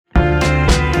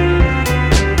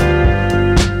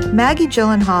Maggie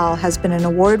Gyllenhaal has been an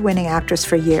award-winning actress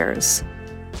for years.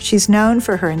 She's known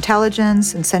for her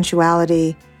intelligence and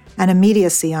sensuality and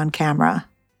immediacy on camera.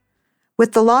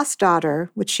 With The Lost Daughter,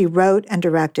 which she wrote and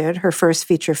directed, her first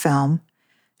feature film,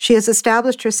 she has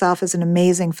established herself as an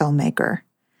amazing filmmaker.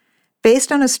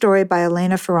 Based on a story by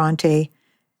Elena Ferrante,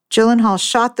 Gyllenhaal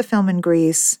shot the film in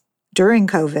Greece during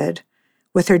COVID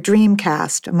with her dream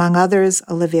cast, among others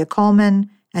Olivia Colman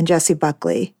and Jessie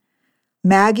Buckley.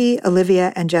 Maggie,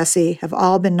 Olivia, and Jessie have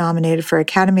all been nominated for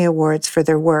Academy Awards for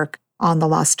their work on The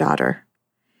Lost Daughter.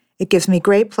 It gives me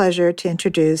great pleasure to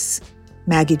introduce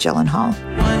Maggie Gyllenhaal.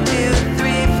 1, 2,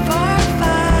 3, 4,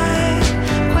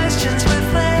 5. Questions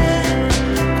with Lynn.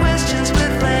 Questions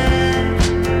with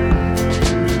Lynn.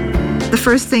 The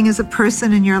first thing is a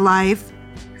person in your life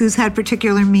who's had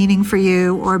particular meaning for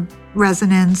you or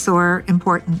resonance or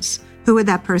importance. Who would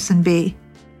that person be?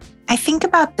 I think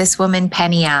about this woman,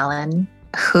 Penny Allen,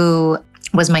 who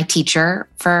was my teacher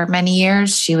for many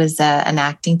years. She was an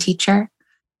acting teacher,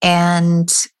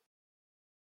 and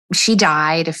she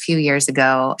died a few years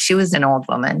ago. She was an old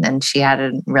woman and she had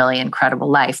a really incredible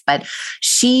life, but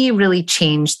she really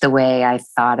changed the way I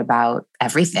thought about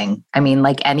everything. I mean,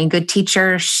 like any good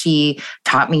teacher, she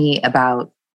taught me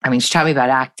about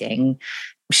acting.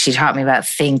 She taught me about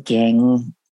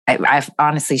thinking. I've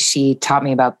honestly, she taught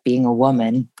me about being a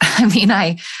woman. I mean,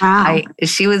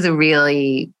 she was a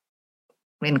really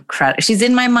incredible. She's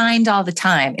in my mind all the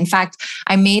time. In fact,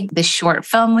 I made this short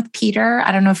film with Peter.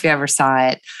 I don't know if you ever saw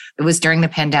it. It was during the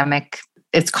pandemic.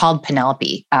 It's called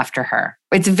Penelope, after her.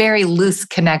 It's a very loose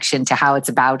connection to how it's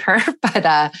about her,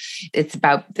 but it's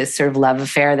about this sort of love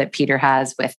affair that Peter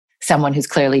has with someone who's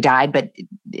clearly died, but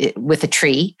with a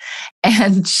tree.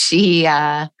 And she,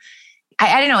 I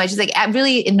don't know, it's just like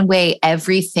really, in a way,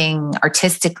 everything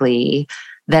artistically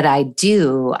that I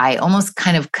do, I almost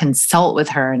kind of consult with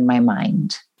her in my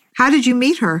mind. How did you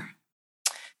meet her?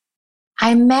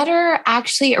 I met her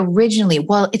actually originally.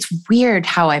 Well, it's weird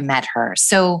how I met her.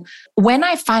 So when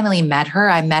I finally met her,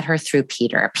 I met her through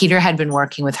Peter. Peter had been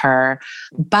working with her,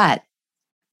 but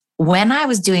when I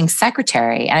was doing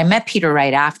Secretary, and I met Peter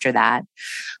right after that,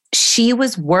 she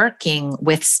was working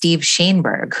with Steve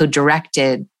Shainberg, who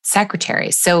directed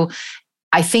Secretary. So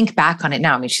I think back on it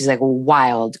now. I mean, she's like a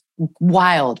wild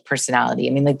personality.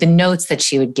 I mean, like the notes that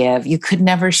she would give, you could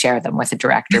never share them with a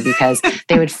director because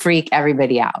they would freak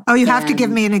everybody out. Oh, you have to give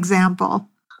me an example.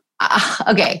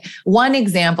 Okay. One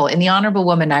example, in The Honorable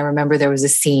Woman, I remember there was a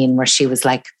scene where she was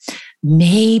like,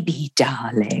 "Maybe,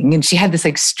 darling." And she had this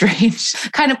like strange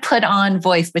kind of put on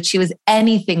voice, but she was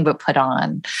anything but put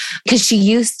on because she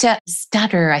used to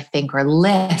stutter, I think, or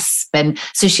lisp. And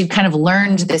so she kind of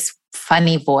learned this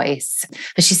funny voice.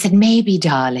 But she said, "Maybe,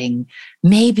 darling,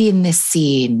 maybe in this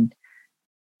scene,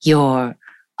 you're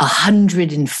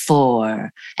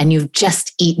 104 and you've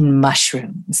just eaten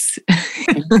mushrooms."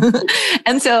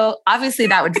 And so obviously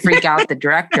that would freak out the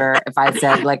director if I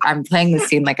said, like, I'm playing the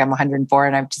scene like I'm 104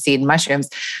 and I've just eaten mushrooms.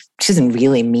 She doesn't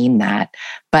really mean that,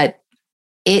 but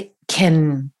it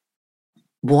can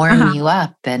warm you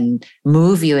up and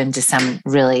move you into some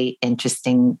really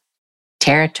interesting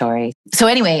territory. So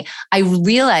anyway, I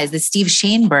realized that Steve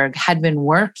Shainberg had been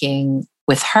working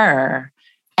with her,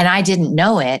 and I didn't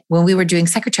know it when we were doing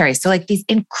Secretary. So like these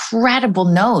incredible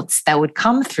notes that would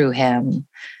come through him,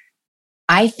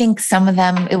 I think some of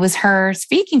them, it was her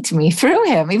speaking to me through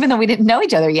him, even though we didn't know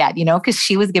each other yet, because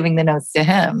she was giving the notes to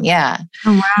him. Yeah.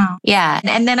 Oh, wow. Yeah.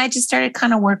 And then I just started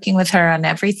kind of working with her on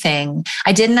everything.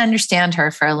 I didn't understand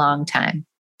her for a long time.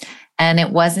 And it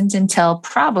wasn't until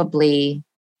probably,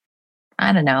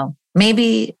 I don't know,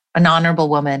 maybe An Honorable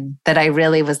Woman that I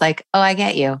really was like, oh, I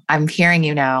get you. I'm hearing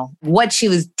you now. What she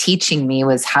was teaching me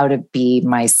was how to be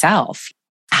myself,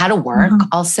 how to work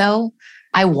also.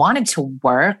 I wanted to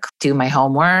work, do my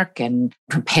homework and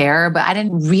prepare, but I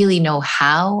didn't really know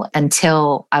how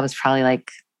until I was probably like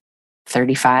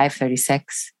 35,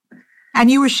 36.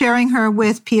 And you were sharing her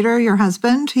with Peter, your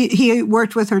husband? He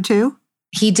worked with her too?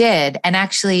 He did. And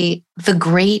actually, the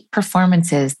great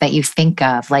performances that you think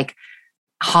of, like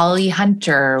Holly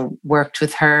Hunter worked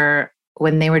with her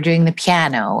when they were doing The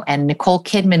Piano, and Nicole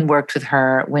Kidman worked with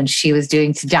her when she was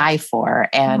doing To Die For,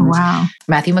 and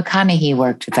Matthew McConaughey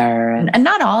worked with her. And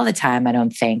not all the time, I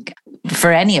don't think,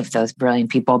 for any of those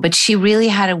brilliant people, but she really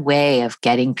had a way of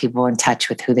getting people in touch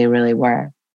with who they really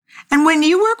were. And when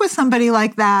you work with somebody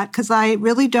like that, because I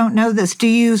really don't know this, do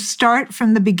you start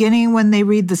from the beginning when they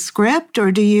read the script,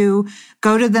 or do you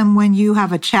go to them when you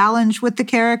have a challenge with the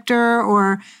character?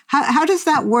 Or how does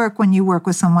that work when you work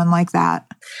with someone like that?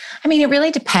 I mean, it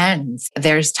really depends.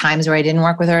 There's times where I didn't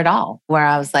work with her at all, where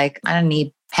I was like, I don't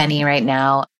need Penny right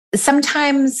now.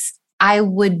 Sometimes I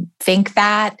would think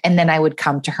that, and then I would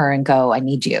come to her and go, I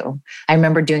need you. I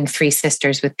remember doing Three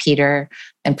Sisters with Peter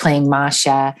and playing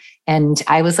Masha. And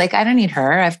I was like, I don't need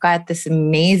her. I've got this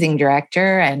amazing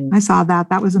director. And I saw that.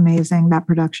 That was amazing, that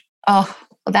production. oh,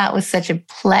 that was such a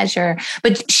pleasure.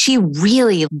 But she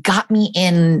really got me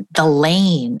in the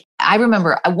lane. I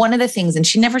remember one of the things, and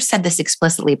she never said this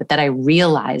explicitly, but that I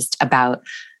realized about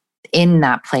in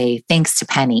that play, thanks to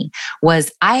Penny,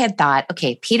 was I had thought,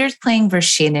 okay, Peter's playing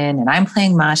Vershinin and I'm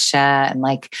playing Masha, and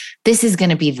like, this is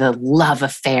going to be the love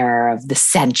affair of the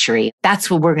century. That's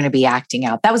what we're going to be acting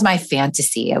out. That was my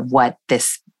fantasy of what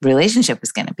this relationship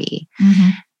was going to be.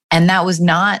 Mm-hmm. And that was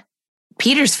not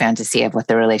Peter's fantasy of what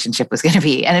the relationship was going to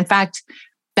be. And in fact,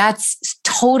 that's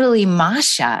totally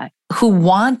Masha, who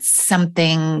wants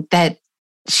something that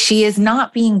she is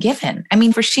not being given. I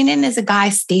mean, Vershinin is a guy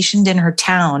stationed in her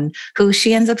town who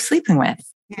she ends up sleeping with.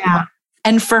 Yeah.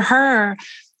 And for her,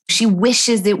 she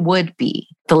wishes it would be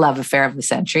the love affair of the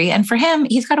century. And for him,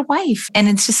 he's got a wife and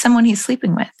it's just someone he's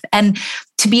sleeping with. And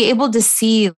to be able to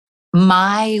see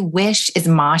my wish is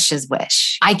Masha's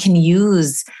wish. I can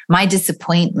use my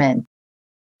disappointment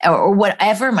or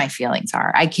whatever my feelings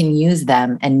are. I can use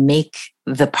them and make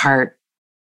the part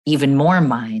even more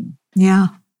mine. Yeah.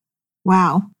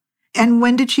 Wow. And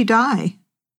when did she die?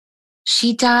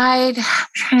 She died, I'm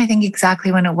trying to think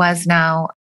exactly when it was now.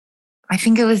 I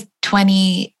think it was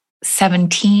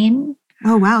 2017.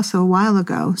 Oh, wow. So a while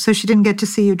ago. So she didn't get to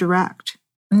see you direct.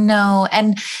 No.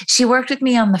 And she worked with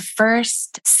me on the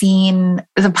first scene,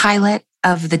 the pilot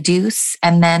of The Deuce.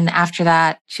 And then after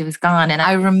that, she was gone. And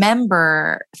I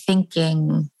remember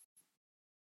thinking,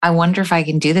 I wonder if I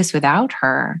can do this without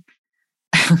her.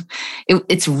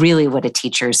 It's really what a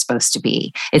teacher is supposed to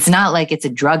be. It's not like it's a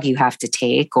drug you have to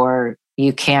take or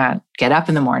you can't get up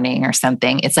in the morning or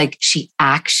something. It's like she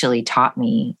actually taught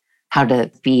me how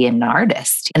to be an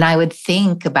artist. And I would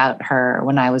think about her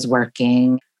when I was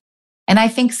working. And I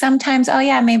think sometimes, oh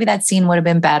yeah, maybe that scene would have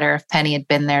been better if Penny had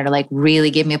been there to like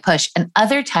really give me a push. And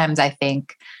other times I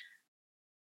think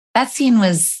that scene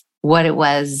was what it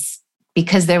was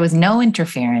because there was no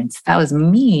interference. That was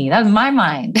me. That was my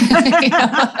mind.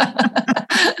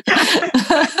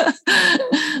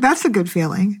 That's a good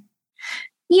feeling.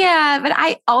 Yeah, but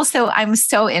I'm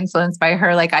so influenced by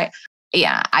her. Like I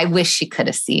wish she could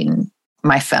have seen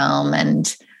my film,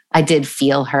 and I did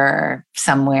feel her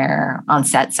somewhere on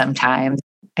set sometimes.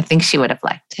 I think she would have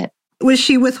liked it. Was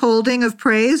she withholding of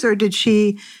praise, or did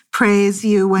she praise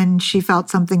you when she felt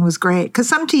something was great? Because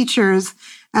some teachers,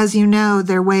 as you know,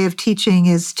 their way of teaching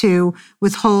is to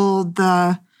withhold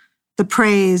the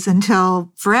praise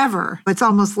until forever. It's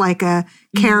almost like a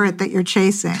carrot that you're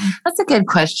chasing. That's a good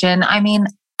question. I mean,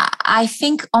 I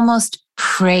think almost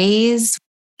praise,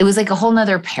 it was like a whole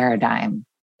nother paradigm.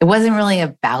 It wasn't really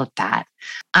about that.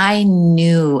 I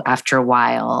knew after a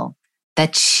while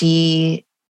that she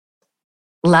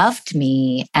loved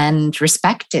me and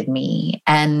respected me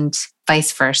and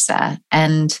vice versa.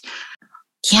 And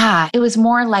yeah, it was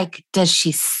more like, does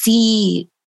she see,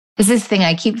 is this thing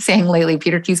I keep saying lately,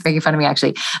 Peter keeps making fun of me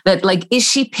actually, that like, is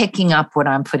she picking up what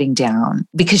I'm putting down?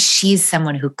 Because she's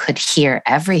someone who could hear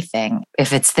everything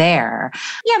if it's there.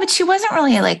 Yeah, but she wasn't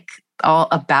really like all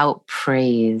about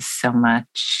praise so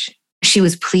much. She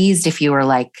was pleased if you were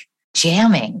like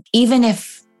jamming, even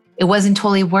if it wasn't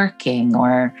totally working,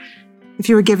 or if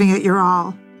you were giving it your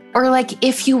all. Or like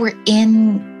if you were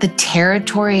in the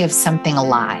territory of something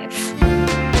alive.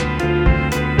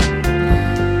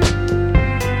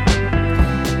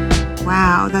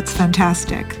 Wow, that's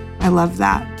fantastic. I love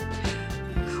that.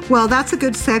 Well, that's a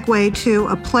good segue to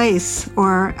a place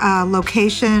or a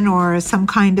location or some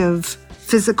kind of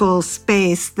physical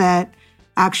space that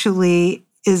actually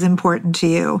is important to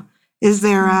you. Is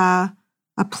there a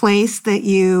place that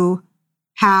you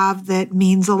have that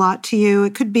means a lot to you?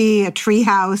 It could be a tree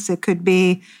house, it could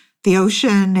be the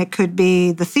ocean, it could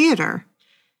be the theater.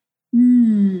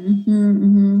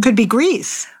 Could be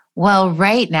Greece. Well,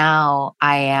 right now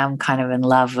I am kind of in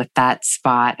love with that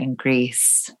spot in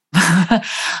Greece.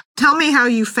 Tell me how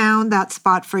you found that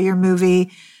spot for your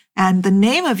movie. And the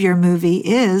name of your movie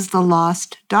is The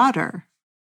Lost Daughter.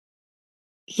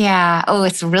 Yeah. Oh,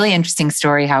 it's a really interesting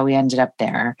story how we ended up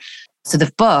there. So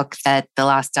the book that The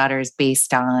Lost Daughter is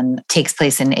based on takes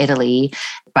place in Italy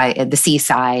by the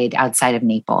seaside outside of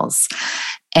Naples.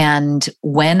 And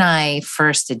when I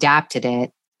first adapted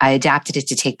it, I adapted it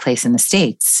to take place in the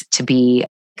States, to be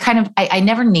kind of, I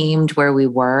never named where we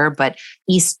were, but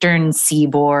Eastern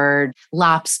Seaboard,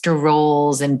 lobster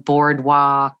rolls and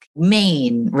boardwalk,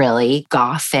 Maine, really,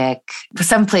 Gothic,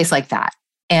 someplace like that.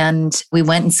 And we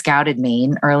went and scouted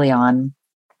Maine early on.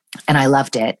 And I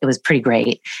loved it. It was pretty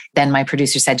great. Then my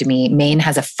producer said to me, Maine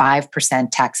has a 5%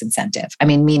 tax incentive. I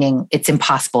mean, meaning it's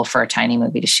impossible for a tiny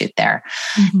movie to shoot there.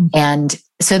 Mhm. And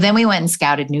so then we went and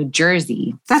scouted New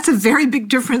Jersey. That's a very big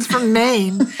difference from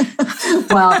Maine.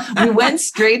 Well, we went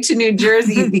straight to New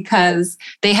Jersey because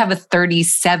they have a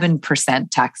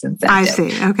 37% tax incentive. I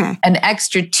see. Okay. An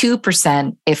extra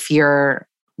 2% if you're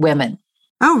women.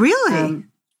 Oh, really?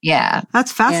 Yeah.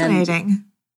 That's fascinating.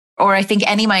 Or I think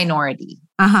any minority.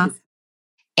 Uh-huh.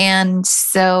 And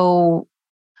so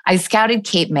I scouted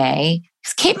Cape May,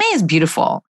 because Cape May is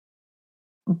beautiful,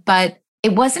 but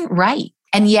it wasn't right.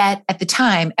 And yet at the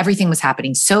time, everything was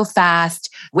happening so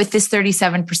fast with this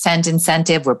 37%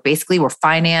 incentive where basically we're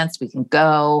financed, we can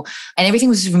go, and everything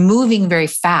was moving very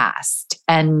fast.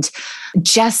 And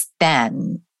just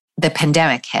then the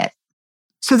pandemic hit.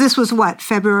 So this was what,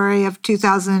 February of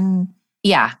 2000?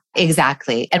 Yeah,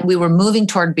 exactly. And we were moving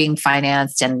toward being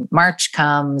financed, and March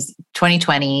comes,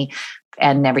 2020,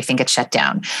 and everything gets shut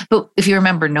down. But if you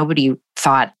remember, nobody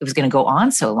thought it was going to go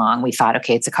on so long. We thought,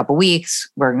 okay, it's a couple weeks,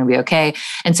 we're going to be okay.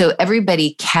 And so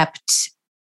everybody kept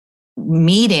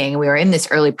meeting. We were in this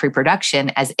early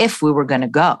pre-production as if we were going to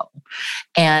go.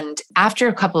 And after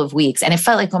a couple of weeks, and it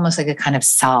felt like almost like a kind of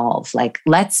solve, like,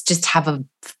 let's just have a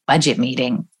budget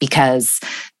meeting because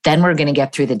then we're going to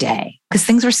get through the day, because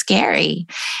things were scary.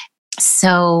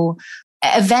 So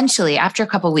eventually, after a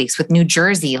couple of weeks, with New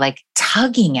Jersey like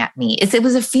tugging at me, it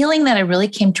was a feeling that I really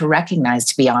came to recognize,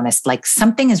 to be honest, like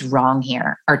something is wrong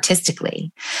here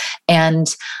artistically.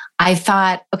 And I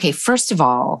thought, okay, first of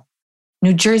all,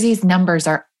 New Jersey's numbers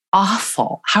are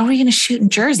awful. How are we going to shoot in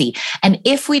Jersey? And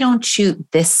if we don't shoot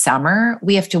this summer,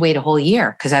 we have to wait a whole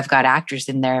year because I've got actors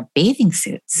in their bathing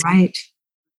suits. Right.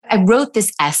 I wrote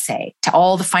this essay to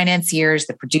all the financiers,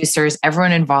 the producers,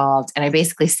 everyone involved. And I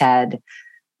basically said,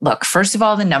 look, first of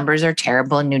all, the numbers are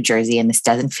terrible in New Jersey and this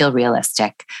doesn't feel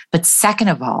realistic. But second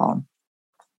of all,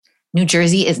 New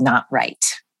Jersey is not right.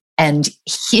 And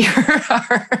here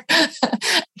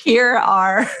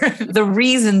are the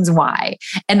reasons why.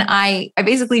 And I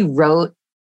basically wrote,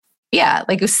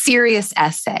 like a serious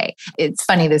essay. It's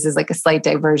funny, this is like a slight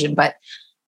diversion, but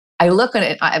I look at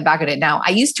it, back at it now. I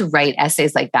used to write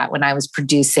essays like that when I was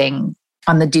producing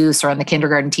on The Deuce or on The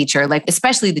Kindergarten Teacher, like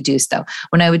especially The Deuce though,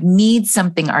 when I would need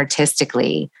something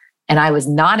artistically and I was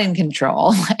not in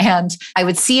control, and I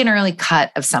would see an early cut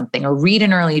of something or read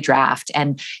an early draft.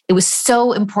 And it was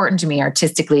so important to me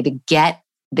artistically to get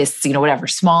this, whatever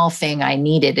small thing I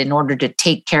needed in order to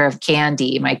take care of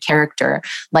Candy, my character.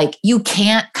 Like, you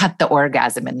can't cut the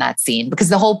orgasm in that scene because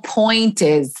the whole point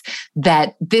is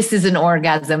that this is an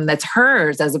orgasm that's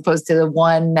hers as opposed to the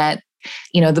one that,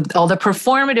 all the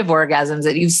performative orgasms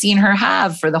that you've seen her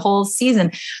have for the whole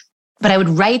season. But I would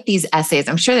write these essays.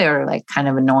 I'm sure they were like kind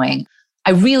of annoying.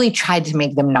 I really tried to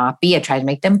make them not be. I tried to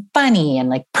make them funny and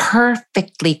like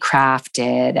perfectly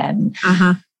crafted and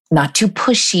not too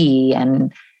pushy.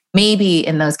 And maybe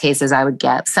in those cases, I would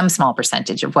get some small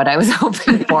percentage of what I was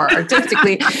hoping for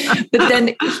artistically. But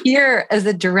then here as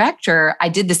a director, I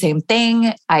did the same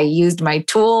thing. I used my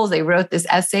tools. I wrote this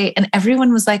essay and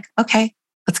everyone was like, okay,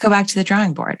 let's go back to the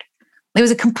drawing board. It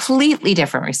was a completely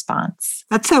different response.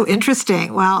 That's so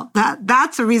interesting. Well,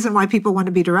 that's a reason why people want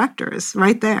to be directors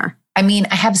right there. I mean,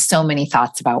 I have so many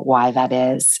thoughts about why that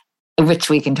is, which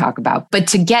we can talk about. But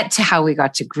to get to how we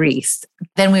got to Greece,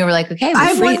 then we were like, okay. I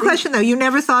have one question though. You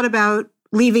never thought about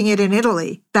leaving it in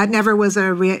Italy. That never was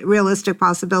a realistic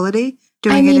possibility,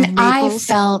 doing it in Naples?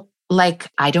 I felt like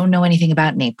I don't know anything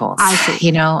about Naples, I see.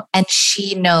 And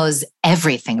she knows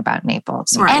everything about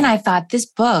Naples. Right. And I thought this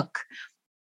book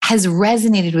has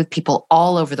resonated with people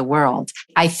all over the world.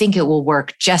 I think it will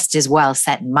work just as well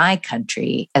set in my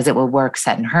country as it will work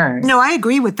set in hers. No, I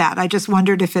agree with that. I just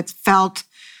wondered if it felt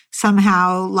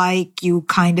somehow like you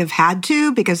kind of had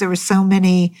to, because there were so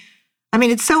many. I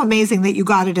mean, it's so amazing that you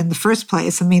got it in the first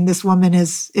place. I mean, this woman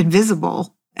is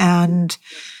invisible, and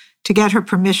to get her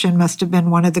permission must have been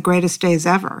one of the greatest days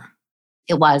ever.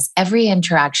 It was. Every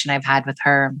interaction I've had with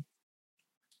her,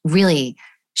 really,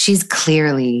 she's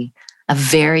clearly a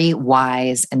very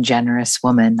wise and generous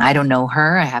woman. I don't know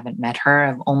her. I haven't met her.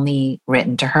 I've only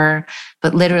written to her.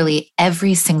 But literally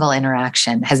every single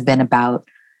interaction has been about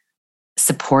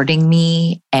supporting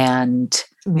me. And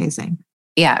Amazing.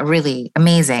 Yeah, really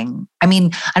amazing. I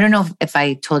mean, I don't know if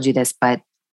I told you this, but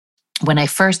when I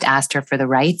first asked her for the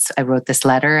rights, I wrote this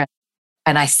letter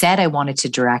and I said I wanted to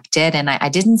direct it. And I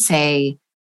didn't say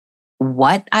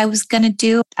what I was going to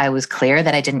do. I was clear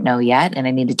that I didn't know yet and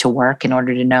I needed to work in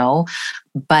order to know.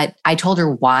 But I told her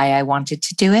why I wanted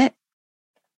to do it,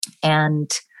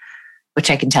 and which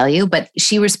I can tell you. But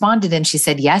she responded and she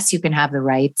said, yes, you can have the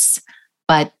rights.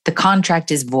 but the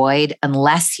contract is void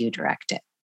unless you direct it.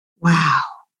 Wow.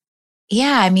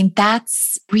 Yeah, I mean,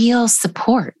 that's real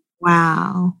support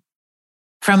Wow.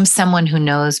 from someone who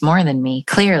knows more than me,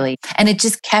 clearly. And it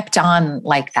just kept on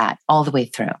like that all the way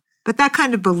through. But that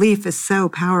kind of belief is so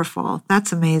powerful.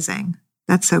 That's amazing.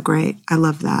 That's so great. I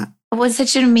love that. It was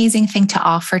such an amazing thing to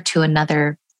offer to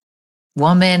another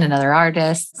woman, another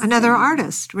artist. Another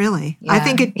artist, really. I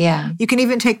think you can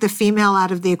even take the female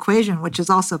out of the equation, which is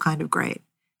also kind of great.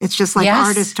 It's just like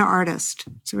artist to artist.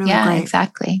 It's really great. Yeah,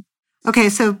 exactly. Okay,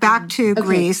 so back to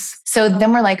Grease. So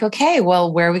then we're like, okay,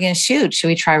 well, where are we going to shoot? Should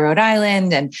we try Rhode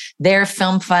Island? And their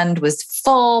film fund was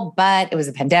full, but it was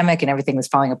a pandemic and everything was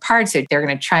falling apart. So they're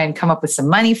going to try and come up with some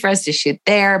money for us to shoot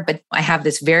there. But I have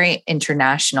this very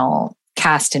international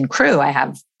cast and crew. I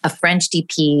have a French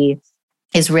DP,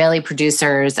 Israeli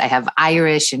producers, I have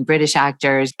Irish and British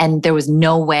actors, and there was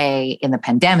no way in the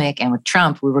pandemic and with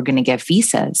Trump, we were going to get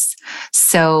visas.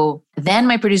 So then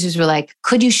my producers were like,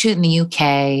 could you shoot in the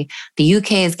UK? The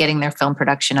UK is getting their film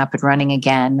production up and running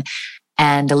again.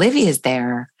 And Olivia is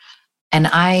there. And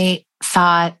I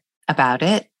thought about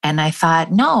it and I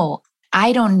thought, no,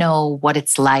 I don't know what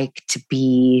it's like to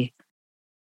be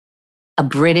a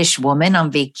British woman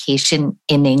on vacation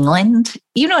in England.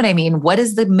 You know what I mean? What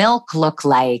does the milk look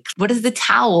like? What does the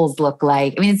towels look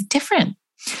like? I mean, it's different.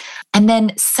 And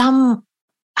then somehow,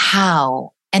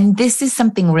 and this is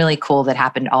something really cool that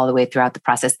happened all the way throughout the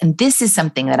process. And this is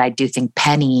something that I do think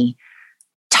Penny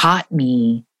taught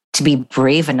me to be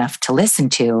brave enough to listen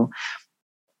to.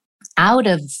 Out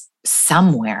of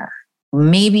somewhere,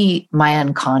 maybe my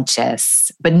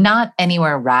unconscious, but not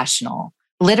anywhere rational.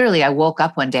 Literally, I woke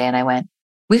up one day and I went,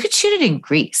 we could shoot it in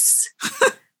Greece.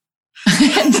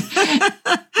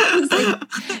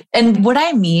 And what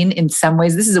I mean, in some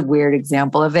ways, this is a weird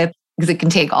example of it because it can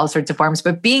take all sorts of forms,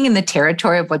 but being in the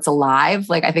territory of what's alive,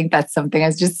 like I think that's something I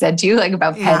just said to you, like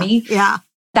about Penny. Yeah.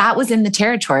 That was in the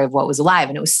territory of what was alive.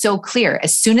 And it was so clear.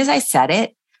 As soon as I said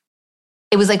it,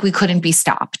 it was like we couldn't be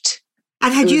stopped.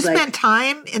 And had you spent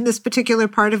time in this particular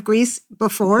part of Greece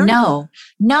before? No.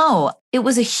 It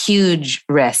was a huge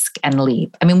risk and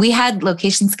leap. I mean, we had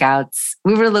location scouts.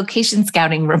 We were location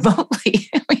scouting remotely.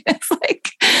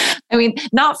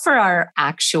 Not for our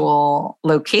actual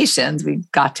locations. We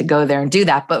got to go there and do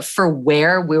that. But for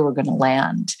where we were going to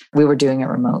land, we were doing it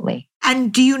remotely.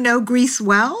 And do you know Greece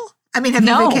well? I mean, have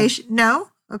you vacationed? No?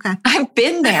 Okay. I've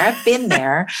been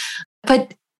there.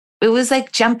 But it was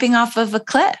like jumping off of a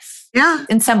cliff. Yeah.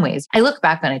 In some ways. I look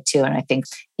back on it too, and I think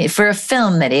for a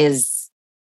film that is,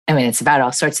 it's about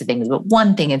all sorts of things, but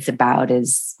one thing it's about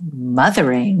is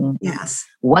mothering. Yes.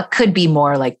 What could be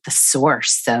more like the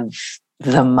source of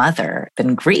the mother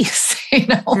than Greece?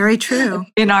 Very true.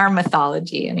 In our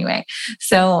mythology, anyway.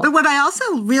 But what I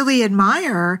also really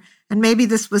admire, and maybe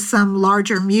this was some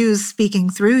larger muse speaking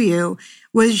through you,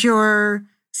 was your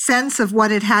sense of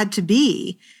what it had to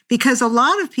be. Because a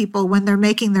lot of people, when they're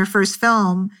making their first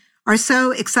film, are so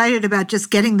excited about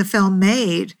just getting the film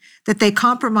made that they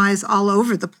compromise all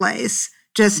over the place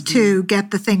just to get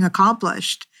the thing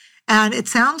accomplished. And it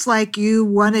sounds like you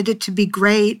wanted it to be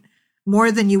great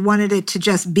more than you wanted it to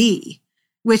just be,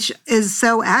 which is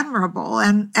so admirable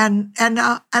and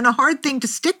a hard thing to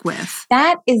stick with.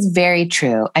 That is very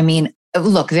true. I mean,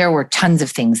 look, there were tons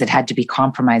of things that had to be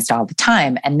compromised all the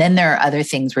time. And then there are other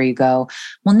things where you go,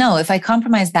 well, no, if I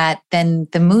compromise that, then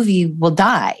the movie will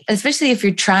die. Especially if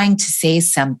you're trying to say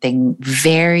something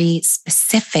very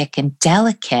specific and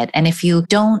delicate. And if you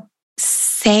don't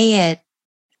say it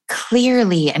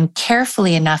clearly and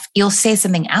carefully enough, you'll say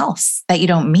something else that you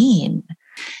don't mean.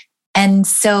 And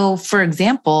so, for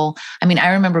example,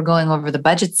 I remember going over the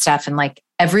budget stuff and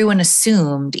everyone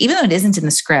assumed, even though it isn't in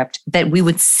the script, that we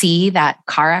would see that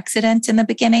car accident in the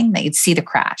beginning, that you'd see the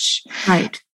crash.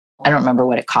 Right. I don't remember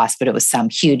what it cost, but it was some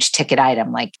huge ticket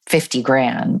item, like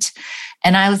 $50,000.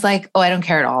 And I was like, oh, I don't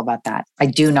care at all about that. I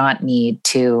do not need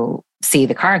to see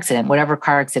the car accident. Whatever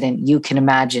car accident you can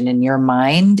imagine in your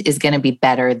mind is going to be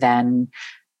better than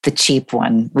the cheap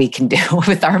one we can do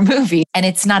with our movie. And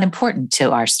it's not important to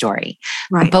our story.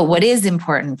 Right. But what is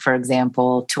important, for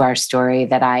example, to our story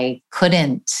that I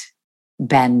couldn't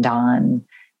bend on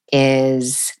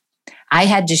is I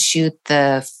had to shoot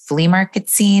the flea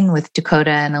market scene with Dakota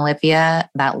and Olivia,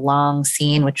 that long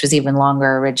scene, which was even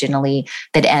longer originally,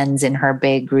 that ends in her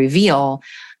big reveal.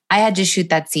 I had to shoot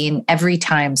that scene every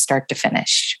time, start to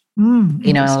finish.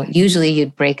 Usually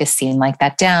you'd break a scene like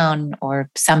that down,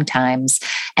 or sometimes,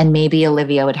 and maybe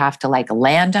Olivia would have to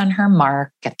land on her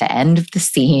mark at the end of the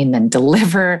scene and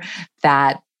deliver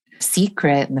that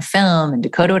secret in the film, and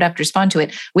Dakota would have to respond to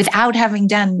it without having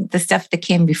done the stuff that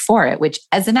came before it, which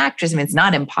as an actress, I mean, it's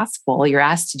not impossible. You're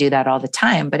asked to do that all the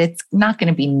time, but it's not going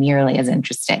to be nearly as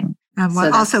interesting.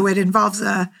 Also, it involves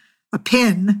a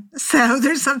pin. So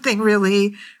there's something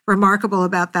really remarkable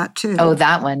about that too. Oh,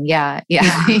 that one. Yeah.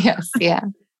 Yes. Yeah.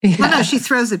 Well, no, she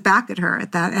throws it back at her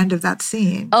at that end of that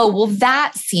scene. Oh, well,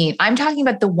 that scene, I'm talking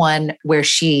about the one where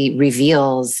she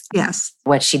reveals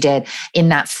what she did in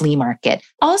that flea market.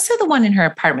 Also the one in her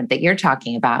apartment that you're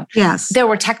talking about. Yes. There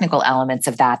were technical elements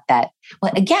of that,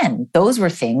 well, again, those were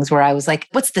things where I was like,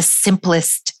 what's the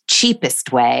simplest,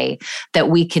 cheapest way that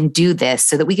we can do this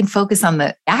so that we can focus on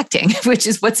the acting, which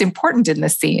is what's important in the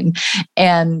scene.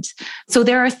 And so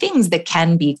there are things that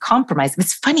can be compromised.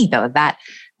 It's funny though, that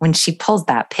when she pulls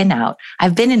that pin out,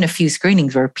 I've been in a few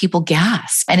screenings where people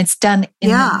gasp, and it's done.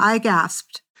 I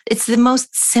gasped. It's the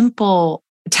most simple,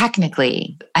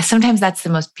 technically. Sometimes that's the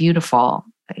most beautiful,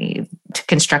 to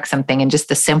construct something in just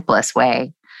the simplest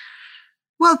way.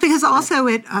 Well, because also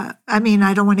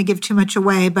I don't want to give too much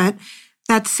away, but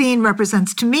that scene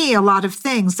represents to me a lot of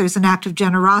things. There's an act of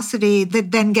generosity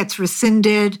that then gets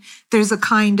rescinded. There's a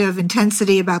kind of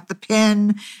intensity about the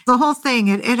pin. The whole thing,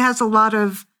 it has a lot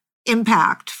of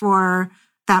impact for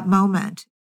that moment.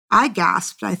 I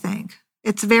gasped, I think.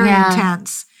 It's very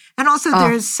intense. And also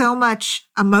there's so much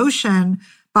emotion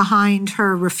behind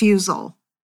her refusal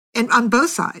and on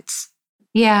both sides.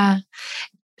 Yeah.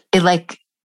 It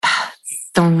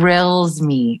thrills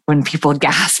me when people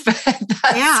gasp.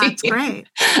 It's great.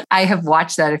 I have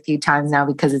watched that a few times now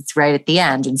because it's right at the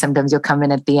end. And sometimes you'll come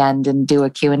in at the end and do a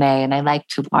Q&A. And I like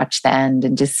to watch the end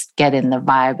and just get in the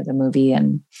vibe of the movie.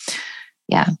 And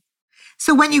yeah.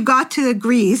 So when you got to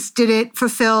Greece, did it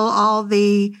fulfill all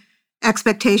the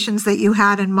expectations that you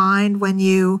had in mind when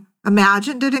you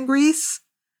imagined it in Greece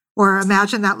or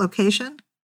imagined that location?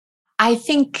 I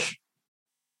think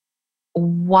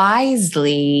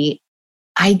wisely,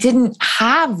 I didn't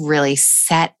have really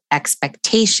set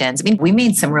expectations. I mean, we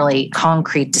made some really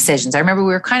concrete decisions. I remember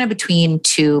we were kind of between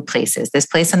two places, this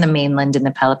place on the mainland in the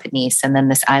Peloponnese, and then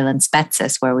this island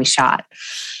Spetses where we shot.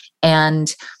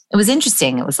 And it was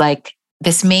interesting. It was like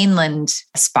this mainland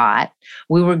spot,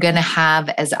 we were going to have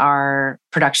as our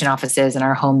production offices and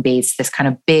our home base, this kind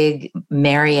of big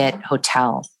Marriott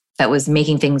hotel that was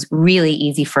making things really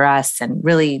easy for us and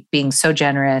really being so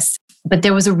generous. But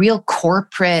there was a real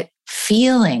corporate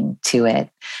feeling to it.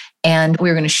 And we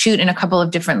were going to shoot in a couple of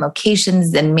different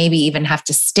locations and maybe even have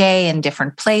to stay in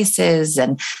different places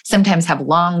and sometimes have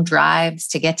long drives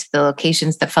to get to the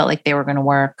locations that felt like they were going to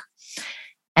work.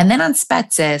 And then on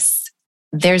Spetses,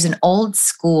 there's an old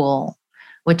school,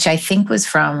 which I think was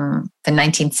from the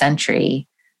 19th century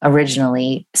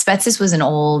originally. Spetses was an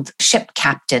old ship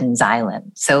captain's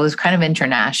island. So it was kind of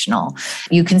international.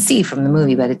 You can see from the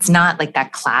movie, but it's not like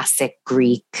that classic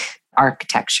Greek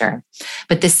architecture.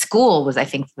 But this school was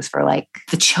for like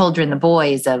the children, the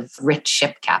boys of rich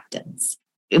ship captains.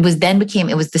 It was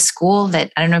the school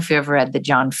that, I don't know if you ever read the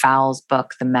John Fowles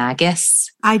book, The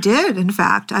Magus. I did, in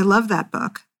fact. I love that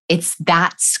book. It's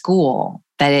that school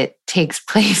that it takes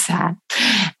place at.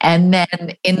 And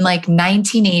then in like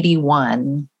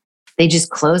 1981, they just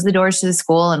closed the doors to the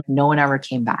school and no one ever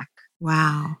came back.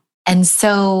 Wow. And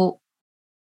so,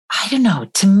 I don't know,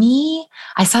 to me,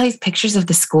 I saw these pictures of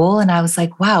the school and I was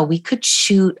like, wow, we could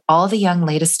shoot all the Young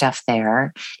latest stuff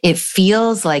there. It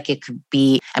feels like it could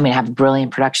be, I have a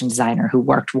brilliant production designer who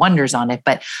worked wonders on it,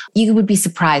 but you would be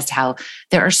surprised how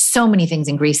there are so many things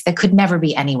in Greece that could never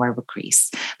be anywhere but Greece.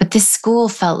 But this school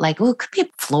felt like, it could be a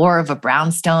floor of a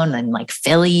brownstone in like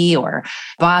Philly or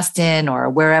Boston or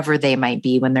wherever they might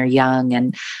be when they're young.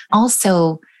 And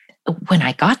also, when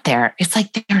I got there, it's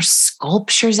like there are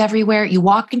sculptures everywhere. You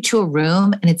walk into a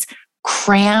room and it's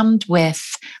crammed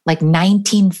with like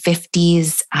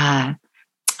 1950s,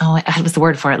 what was the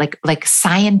word for it? Like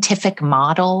scientific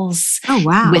models. Oh,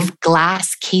 wow. With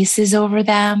glass cases over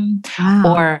them.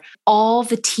 Wow. Or all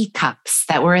the teacups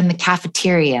that were in the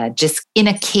cafeteria, just in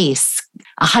a case,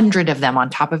 100 of them on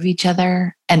top of each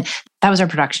other. And that was our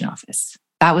production office.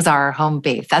 That was our home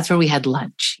base. That's where we had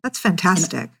lunch. That's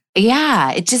fantastic.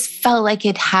 Yeah, it just felt like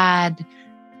it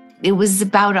was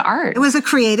about art. It was a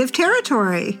creative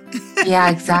territory. Yeah,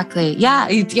 exactly. Yeah,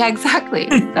 exactly.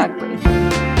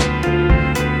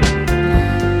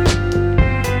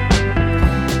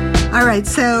 All right,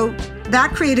 so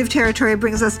that creative territory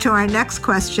brings us to our next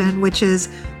question, which is,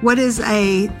 what is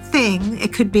a thing?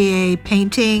 It could be a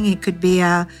painting, it could be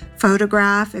a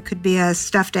photograph, it could be a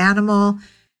stuffed animal,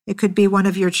 it could be one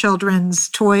of your children's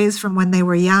toys from when they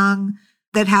were young,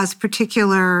 that has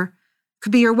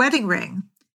could be your wedding ring,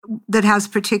 that has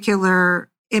particular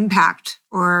impact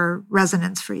or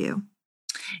resonance for you?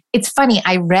 It's funny.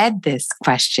 I read this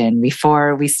question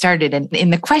before we started, and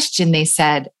in the question, they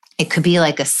said it could be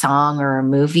like a song or a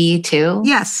movie too.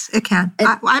 Yes, it can.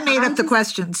 I made up the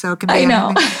question, so it can be I know.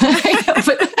 anything.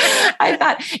 But I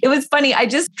thought it was funny. I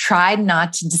just tried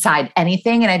not to decide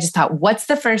anything. And I just thought, what's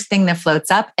the first thing that floats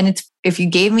up? And it's, if you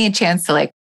gave me a chance to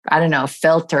like, I don't know,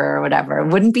 filter or whatever, it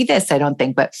wouldn't be this, I don't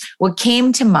think. But what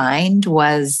came to mind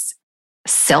was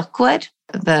Silkwood,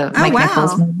 the Mike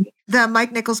Nichols movie. The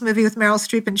Mike Nichols movie with Meryl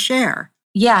Streep and Cher.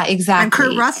 Yeah, exactly. And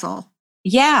Kurt Russell.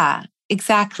 Yeah,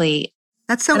 exactly.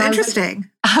 That's so interesting.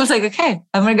 I was like, okay,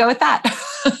 I'm going to go with that.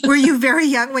 Were you very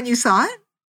young when you saw it?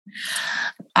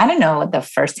 I don't know what the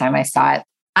first time I saw it.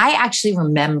 I actually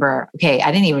remember, okay,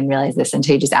 I didn't even realize this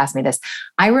until you just asked me this.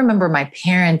 I remember my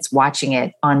parents watching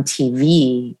it on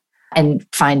TV and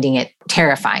finding it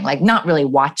terrifying, like not really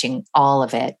watching all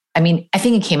of it. I mean, I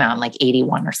think it came out in like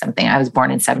 81 or something. I was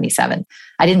born in 77.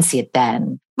 I didn't see it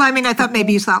then. Well, I mean, I thought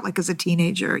maybe you saw it like as a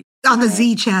teenager on the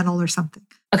Z channel or something.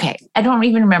 Okay. I don't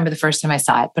even remember the first time I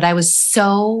saw it, but I was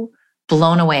so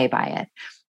blown away by it.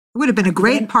 It would have been a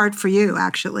great part for you,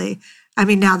 actually. I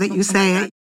mean, now that you say it,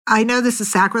 I know this is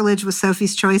sacrilege with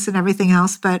Sophie's Choice and everything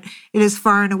else, but it is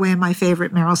far and away my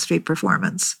favorite Meryl Streep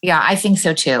performance. Yeah, I think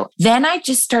so too. Then I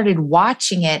just started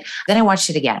watching it. Then I watched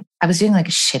it again. I was doing like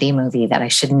a shitty movie that I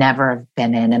should never have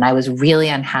been in. And I was really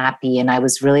unhappy and I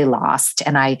was really lost.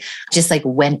 And I just like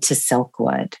went to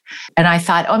Silkwood and I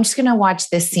thought, oh, I'm just going to watch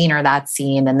this scene or that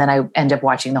scene. And then I end up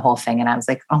watching the whole thing. And I was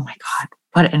like, oh my God,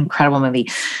 what an incredible movie.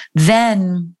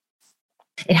 Then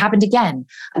it happened again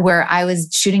where I was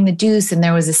shooting The Deuce and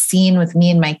there was a scene with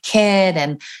me and my kid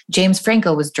and James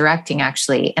Franco was directing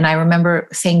actually. And I remember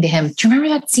saying to him, do you remember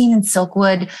that scene in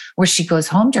Silkwood where she goes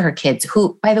home to her kids?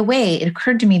 Who, by the way, it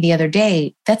occurred to me the other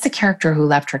day, that's the character who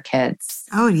left her kids.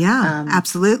 Oh yeah,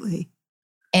 absolutely.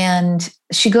 And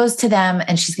she goes to them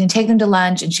and she's going to take them to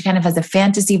lunch and she kind of has a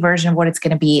fantasy version of what it's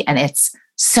going to be. And it's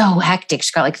so hectic. She's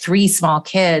got like 3 small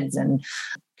kids and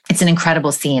it's an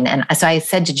incredible scene. And so I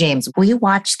said to James, will you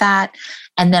watch that?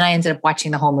 And then I ended up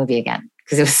watching the whole movie again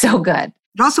because it was so good.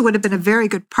 It also would have been a very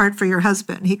good part for your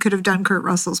husband. He could have done Kurt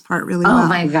Russell's part really well. Oh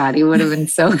my God, he would have been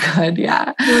so good.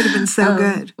 Yeah. He would have been so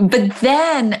good. But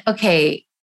then, okay,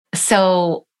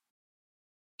 so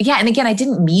yeah. And again, I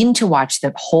didn't mean to watch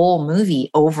the whole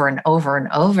movie over and over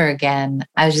and over again.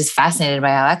 I was just fascinated by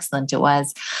how excellent it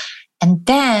was. And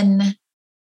then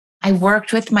I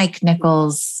worked with Mike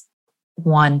Nichols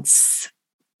once.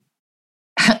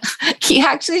 He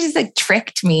actually just like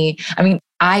tricked me. I mean,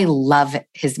 I love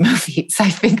his movies. I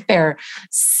think they're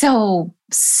so,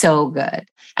 so good.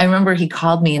 I remember he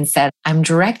called me and said, I'm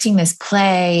directing this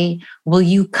play. Will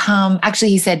you come? Actually,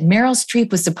 he said, Meryl Streep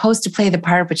was supposed to play the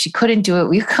part, but she couldn't do it.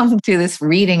 Will you come to this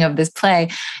reading of this play?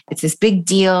 It's this big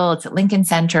deal. It's at Lincoln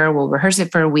Center. We'll rehearse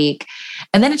it for a week.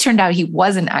 And then it turned out he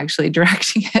wasn't actually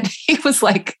directing it. He was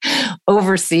like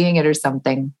overseeing it or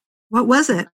something. What was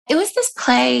it? It was this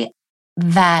play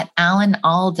that Alan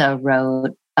Alda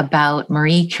wrote about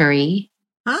Marie Curie.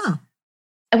 Oh.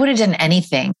 I would have done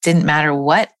anything. Didn't matter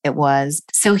what it was.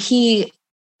 So he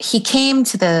came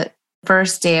to the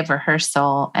first day of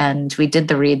rehearsal and we did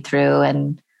the read through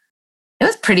and it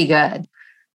was pretty good.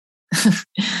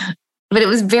 But it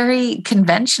was very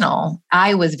conventional.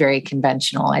 I was very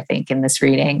conventional, I think, in this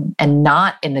reading and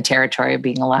not in the territory of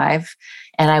being alive.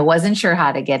 And I wasn't sure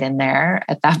how to get in there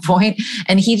at that point.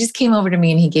 And he just came over to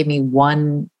me and he gave me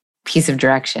one piece of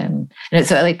direction. And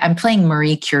so like I'm playing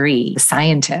Marie Curie, the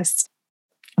scientist.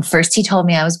 First, he told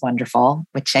me I was wonderful,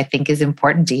 which I think is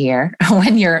important to hear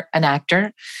when you're an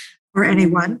actor. Or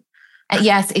anyone.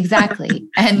 Yes, exactly.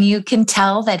 And you can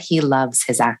tell that he loves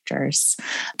his actors.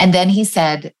 And then he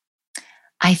said,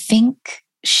 I think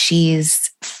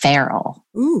she's feral.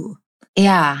 Ooh.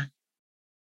 Yeah.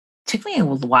 Took me a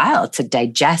while to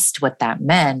digest what that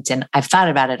meant. And I've thought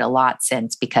about it a lot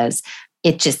since because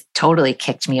it just totally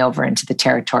kicked me over into the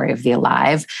territory of the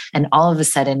alive. And all of a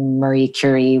sudden, Marie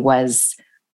Curie was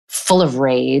full of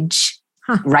rage,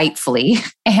 rightfully,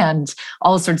 and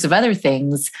all sorts of other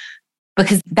things.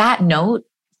 Because that note,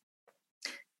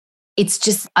 it's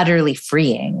just utterly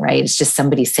freeing, right? It's just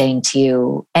somebody saying to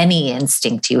you, any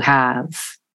instinct you have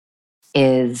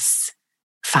is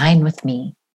fine with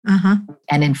me. Uh-huh.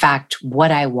 And in fact,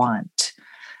 what I want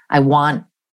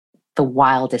the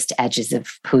wildest edges of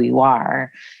who you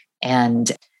are.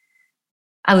 And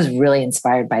I was really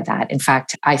inspired by that. In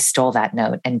fact, I stole that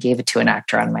note and gave it to an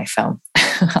actor on my film.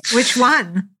 Which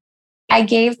one? I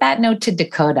gave that note to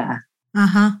Dakota.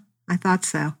 Uh-huh. I thought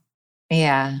so.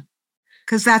 Yeah.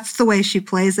 Because that's the way she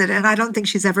plays it. And I don't think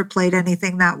she's ever played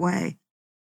anything that way.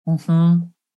 Mm-hmm.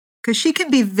 Because she can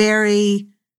be very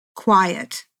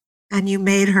quiet, and you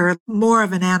made her more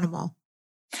of an animal.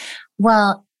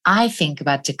 Well, I think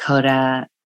about Dakota.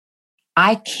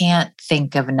 I can't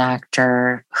think of an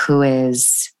actor who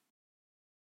is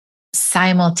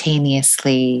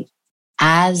simultaneously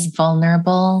as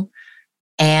vulnerable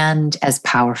and as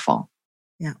powerful.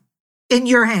 Yeah. In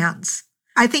your hands.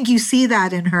 I think you see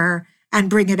that in her and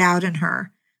bring it out in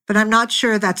her. But I'm not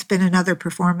sure that's been in other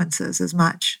performances as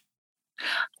much.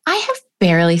 I have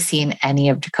barely seen any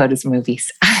of Dakota's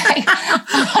movies.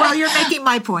 Well, you're making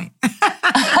my point.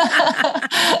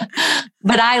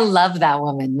 But I love that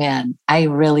woman, man. I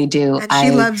really do. And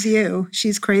she loves you.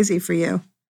 She's crazy for you.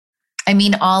 I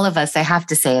mean, all of us, I have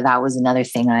to say that was another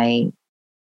thing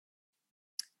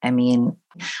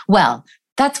well,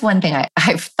 that's one thing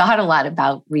I've thought a lot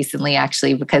about recently,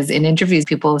 actually, because in interviews,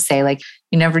 people will say like,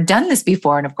 "You never done this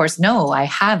before." And of course, no, I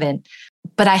haven't.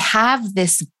 But I have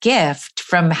this gift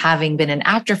from having been an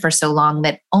actor for so long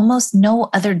that almost no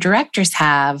other directors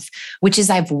have, which is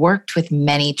I've worked with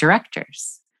many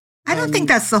directors. I don't think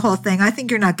that's the whole thing. I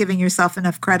think you're not giving yourself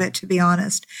enough credit, to be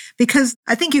honest, because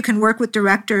I think you can work with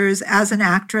directors as an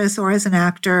actress or as an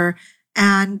actor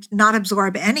and not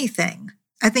absorb anything.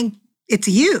 I think it's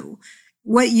you.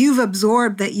 What you've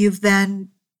absorbed that you've then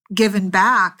given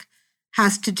back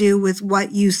has to do with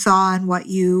what you saw and what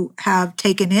you have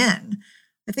taken in.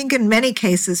 I think in many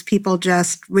cases, people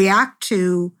just react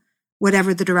to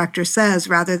whatever the director says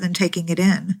rather than taking it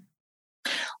in.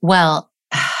 Well,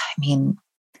 I mean,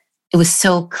 it was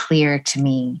so clear to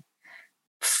me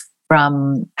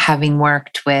from having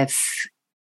worked with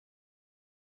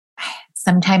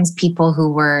sometimes people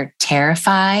who were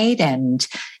terrified and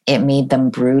it made them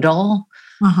brutal,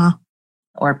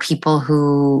 or people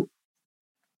who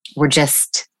were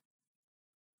just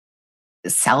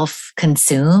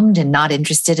self-consumed and not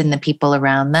interested in the people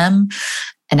around them,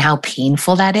 and how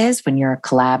painful that is when you're a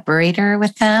collaborator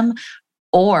with them.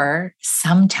 Or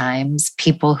sometimes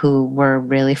people who were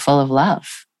really full of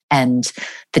love, and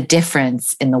the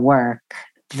difference in the work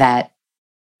that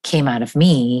came out of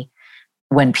me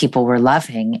when people were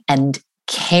loving and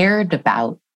cared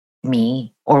about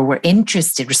me or were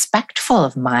interested, respectful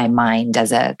of my mind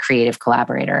as a creative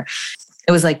collaborator.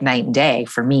 It was like night and day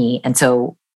for me. And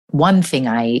so one thing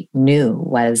I knew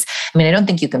was, I don't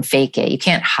think you can fake it. You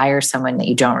can't hire someone that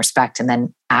you don't respect and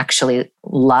then actually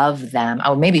love them.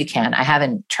 Oh, maybe you can. I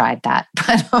haven't tried that.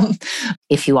 But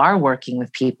if you are working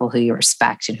with people who you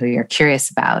respect and who you're curious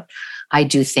about, I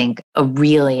do think a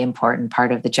really important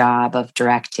part of the job of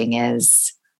directing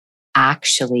is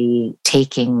actually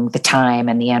taking the time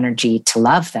and the energy to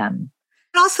love them.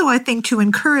 And also, I think to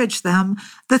encourage them.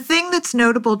 The thing that's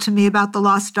notable to me about The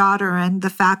Lost Daughter and the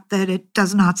fact that it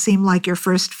does not seem like your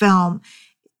first film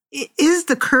is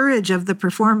the courage of the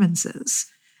performances.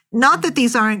 Not that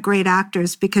these aren't great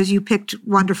actors because you picked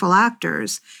wonderful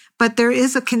actors, but there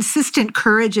is a consistent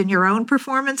courage in your own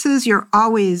performances. You're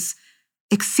always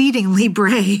exceedingly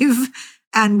brave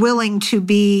and willing to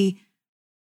be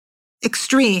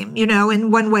extreme,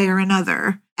 in one way or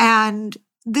another. And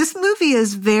this movie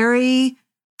is very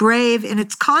brave in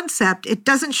its concept. It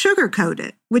doesn't sugarcoat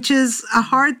it, which is a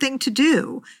hard thing to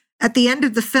do. At the end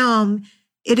of the film,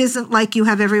 it isn't like you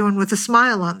have everyone with a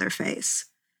smile on their face.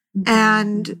 Mm-hmm.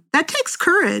 And that takes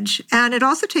courage. And it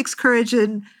also takes courage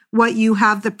in what you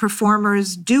have the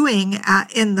performers doing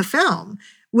in the film,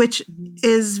 which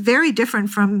is very different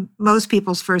from most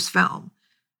people's first film.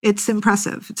 It's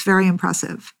impressive. It's very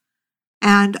impressive.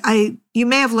 And you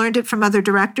may have learned it from other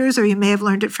directors or you may have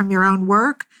learned it from your own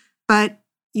work, but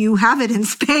you have it in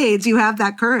spades. You have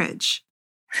that courage.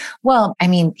 Well,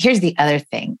 here's the other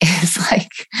thing is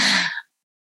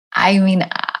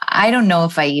I don't know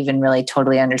if I even really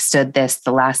totally understood this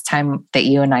the last time that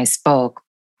you and I spoke,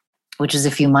 which was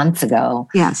a few months ago.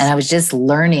 Yes. And I was just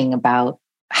learning about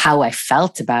how I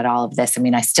felt about all of this.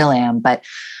 I still am, but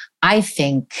I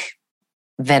think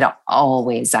that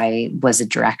always I was a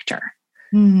director.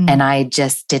 And I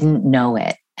just didn't know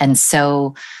it. And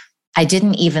so I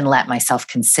didn't even let myself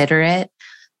consider it.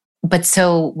 But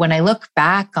so when I look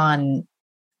back on,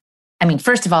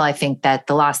 first of all, I think that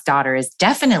The Lost Daughter is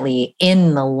definitely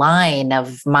in the line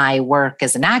of my work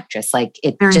as an actress. Like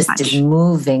it Very just much. is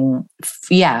moving,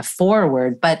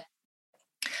 forward. But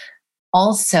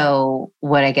also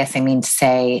what I guess I mean to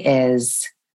say is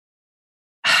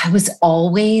I was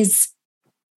always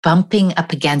bumping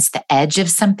up against the edge of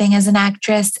something as an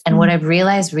actress. And what I've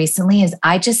realized recently is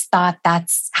I just thought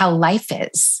that's how life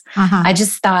is. I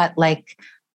just thought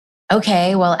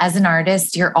okay, well, as an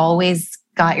artist, you're always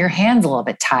got your hands a little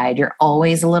bit tied. You're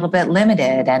always a little bit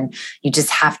limited and you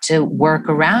just have to work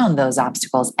around those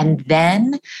obstacles. And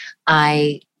then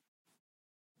I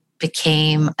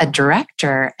became a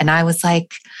director and I was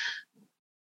like,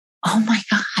 oh my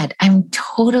God, I'm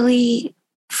totally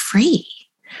free.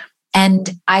 And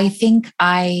I think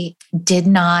I did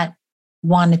not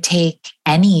want to take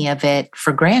any of it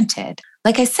for granted.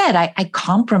 Like I said, I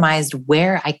compromised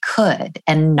where I could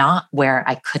and not where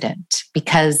I couldn't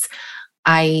because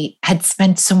I had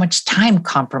spent so much time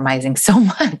compromising so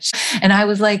much. And I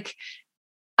was like,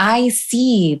 I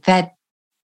see that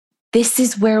this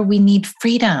is where we need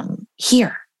freedom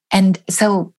here. And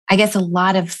so I guess a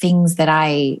lot of things that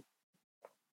I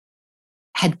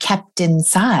had kept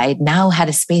inside now had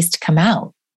a space to come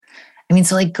out. I mean,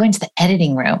 so like going to the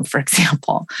editing room, for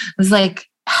example, was like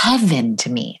heaven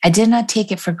to me. I did not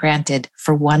take it for granted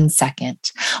for 1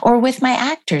 second. Or with my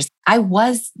actors, I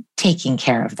was taking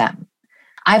care of them.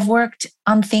 I've worked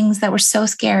on things that were so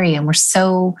scary and were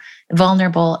so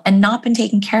vulnerable and not been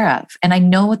taken care of. And I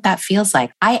know what that feels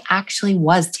like. I actually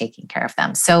was taking care of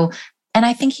them. So, and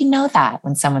I think you know that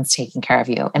when someone's taking care of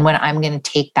you and when I'm going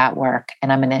to take that work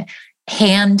and I'm going to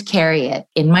hand carry it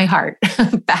in my heart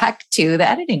back to the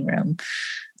editing room.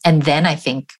 And then I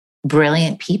think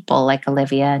brilliant people like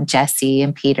Olivia and Jesse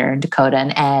and Peter and Dakota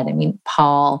and Ed, I mean,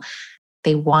 Paul,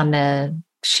 they want to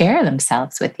share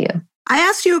themselves with you. I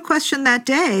asked you a question that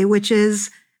day, which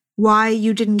is why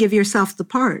you didn't give yourself the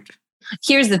part.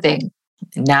 Here's the thing.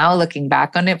 Now looking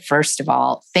back on it, first of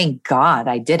all, thank God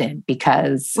I didn't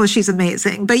because... Well, she's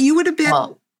amazing, but you would have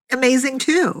been amazing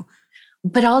too.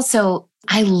 But also,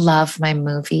 I love my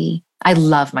movie. I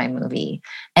love my movie.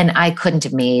 And I couldn't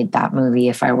have made that movie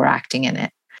if I were acting in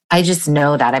it. I just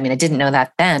know that. I mean, I didn't know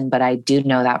that then, but I do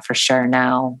know that for sure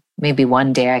now. Maybe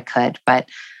one day I could. But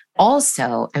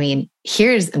also, I mean,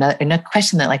 here's another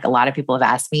question that like a lot of people have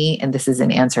asked me, and this is an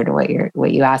answer to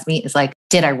what you asked me, is like,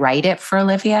 did I write it for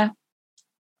Olivia?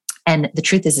 And the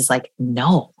truth is like,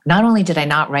 no, not only did I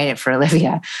not write it for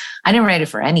Olivia, I didn't write it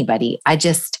for anybody.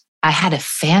 I had a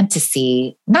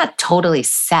fantasy, not totally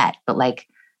set, but like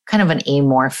kind of an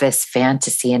amorphous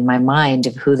fantasy in my mind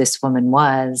of who this woman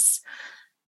was.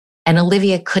 And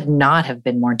Olivia could not have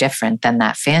been more different than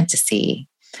that fantasy.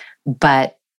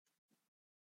 But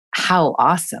how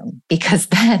awesome, because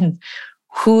then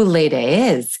who Leda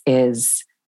is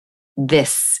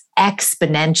this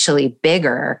exponentially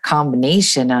bigger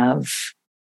combination of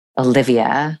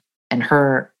Olivia and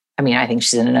her. I mean, I think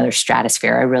she's in another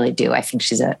stratosphere. I really do. I think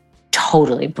she's a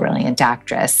totally brilliant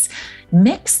actress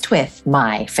mixed with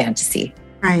my fantasy.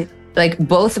 Right. Like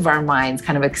both of our minds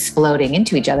kind of exploding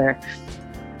into each other.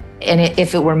 And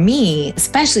if it were me,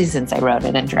 especially since I wrote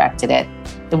it and directed it,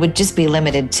 it would just be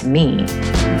limited to me.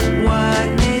 What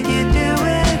made you do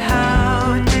it?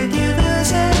 How did you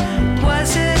lose it?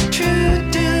 Was it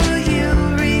true? Do you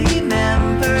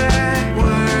remember?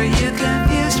 Were you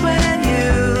confused when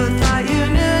you thought you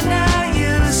knew? Now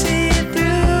you see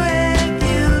through it.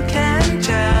 You can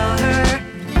tell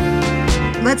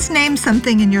her. Let's name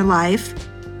something in your life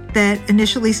that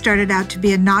initially started out to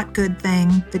be a not good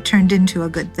thing that turned into a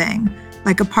good thing.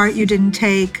 Like a part you didn't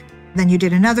take, then you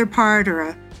did another part, or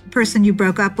a person you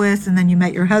broke up with and then you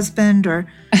met your husband, or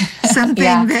something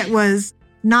that was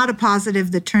not a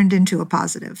positive that turned into a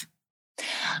positive.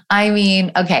 I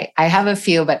mean, okay, I have a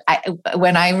few, but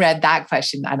when I read that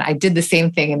question, and I did the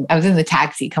same thing, and I was in the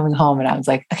taxi coming home and I was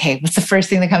like, okay, what's the first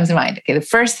thing that comes to mind? Okay, the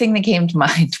first thing that came to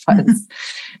mind was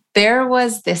there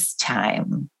was this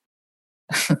time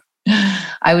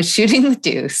I was shooting The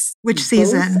Deuce. Which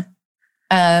season?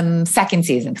 Second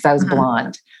season, because I was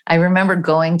blonde. I remember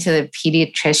going to the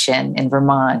pediatrician in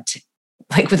Vermont,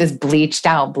 like with his bleached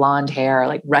out blonde hair,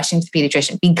 like rushing to the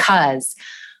pediatrician because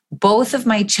both of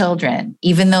my children,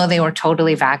 even though they were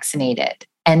totally vaccinated,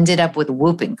 ended up with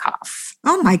whooping cough.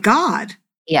 Oh my God.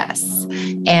 Yes.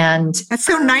 And that's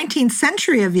so 19th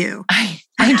century of you. I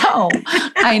know.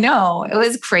 I know. It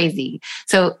was crazy.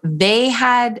 So they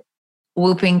had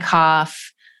whooping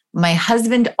cough. My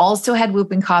husband also had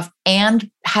whooping cough and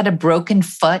had a broken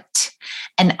foot.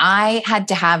 And I had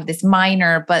to have this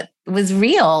minor, but it was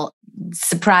real.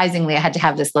 Surprisingly, I had to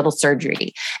have this little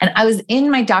surgery. And I was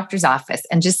in my doctor's office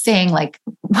and just saying like,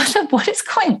 what is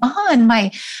going on?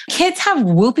 My kids have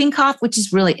whooping cough, which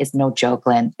is no joke,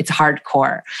 Lynn. It's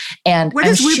hardcore. And what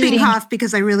is whooping cough?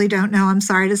 Because I really don't know. I'm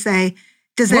sorry to say.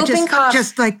 Does that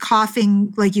just like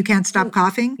coughing, like you can't stop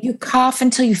coughing? You cough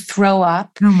until you throw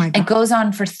up. Oh my God. It goes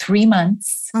on for 3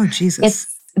 months. Oh, Jesus.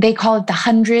 They call it the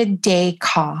 100-day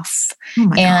cough. Oh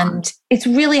my and God. It's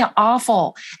really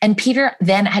awful. And Peter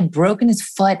then had broken his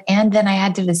foot and then I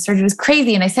had to do the surgery. It was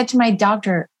crazy. And I said to my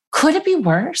doctor, could it be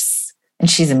worse? And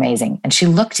she's amazing. And she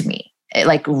looked at me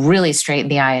like really straight in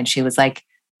the eye. And she was like,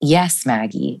 yes,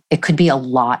 Maggie, it could be a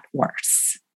lot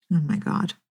worse. Oh my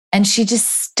God. And she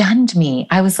just stunned me.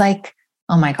 I was like,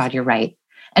 oh my God, you're right.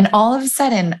 And all of a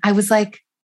sudden I was like,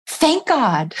 thank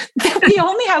God that we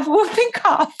only have whooping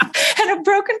cough and a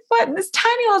broken foot and this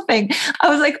tiny little thing. I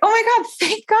was like, oh my God,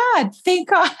 thank God, thank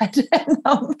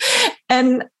God.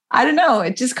 And I don't know,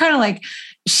 it just kind of like,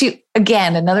 she,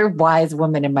 again, another wise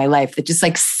woman in my life that just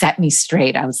like set me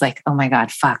straight. I was like, oh my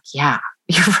God, fuck yeah,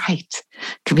 you're right.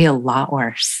 Could be a lot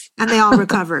worse. And they all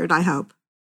recovered, I hope.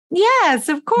 Yes,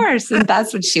 of course. And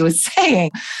that's what she was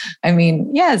saying. I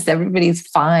mean, yes, everybody's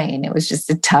fine. It was just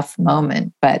a tough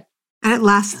moment, but. And it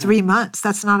lasts 3 months.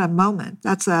 That's not a moment.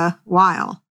 That's a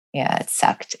while. Yeah, it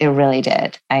sucked. It really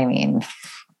did. I mean,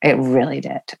 it really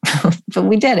did. But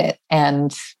we did it.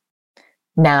 And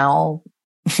now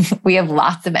we have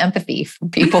lots of empathy for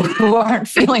people who aren't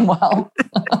feeling well.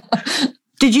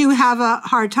 Did you have a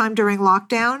hard time during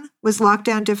lockdown? Was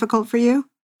lockdown difficult for you?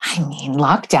 I mean,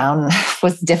 lockdown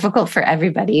was difficult for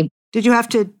everybody. Did you have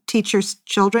to teach your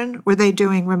children? Were they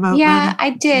doing remote Yeah, learning? I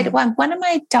did. Yeah. Well, one of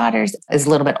my daughters is a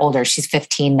little bit older. She's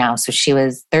 15 now. So she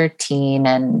was 13.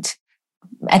 And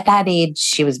at that age,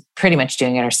 she was pretty much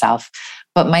doing it herself.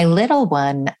 But my little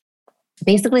one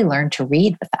basically learned to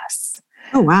read with us.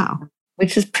 Oh, wow.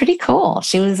 Which was pretty cool.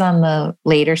 She was on the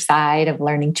later side of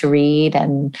learning to read.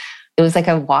 And it was like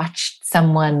I watched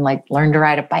someone like learn to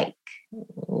ride a bike.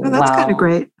 Oh, that's kind of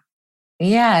great.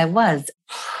 Yeah, it was.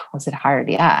 Was it hard?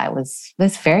 Yeah, it was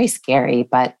very scary,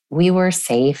 but we were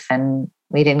safe and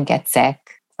we didn't get sick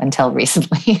until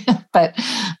recently. But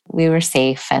we were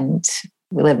safe and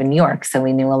we live in New York, so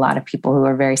we knew a lot of people who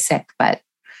were very sick. But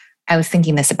I was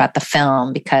thinking this about the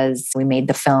film because we made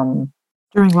the film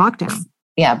during lockdown.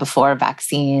 Yeah, before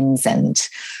vaccines and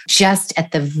just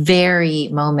at the very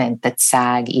moment that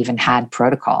SAG even had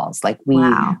protocols, like we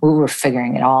were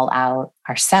figuring it all out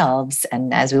ourselves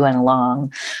and as we went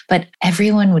along. But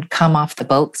everyone would come off the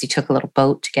boat because you took a little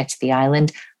boat to get to the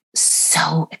island,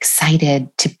 so excited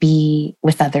to be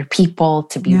with other people,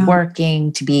 to be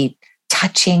working, to be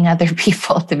touching other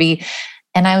people, to be.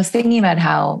 And I was thinking about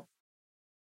how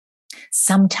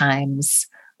sometimes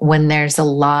when there's a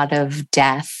lot of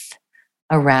death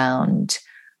around,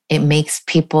 it makes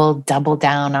people double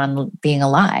down on being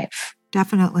alive.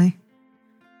 Definitely.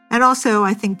 And also,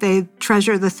 I think they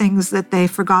treasure the things that they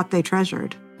forgot they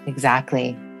treasured.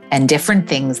 Exactly. And different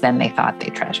things than they thought they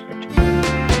treasured.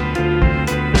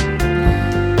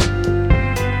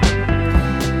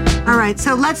 All right,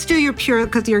 so let's do your pure,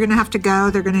 because you're going to have to go.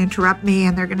 They're going to interrupt me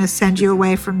and they're going to send you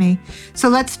away from me. So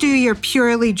let's do your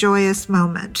purely joyous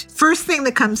moment. First thing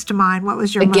that comes to mind, what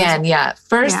was your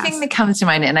First thing that comes to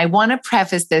mind, and I want to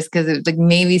preface this because it like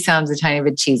maybe sounds a tiny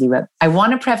bit cheesy, but I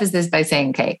want to preface this by saying,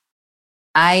 okay,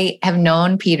 I have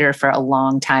known Peter for a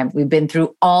long time. We've been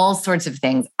through all sorts of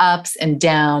things, ups and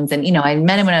downs. And, I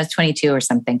met him when I was 22 or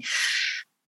something.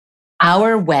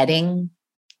 Our wedding,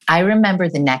 I remember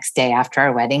the next day after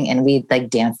our wedding, and we like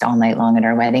danced all night long at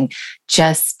our wedding,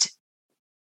 just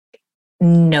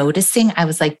noticing, I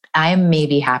was like, I am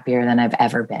maybe happier than I've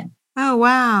ever been. Oh,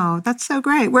 wow. That's so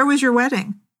great. Where was your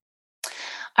wedding?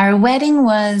 Our wedding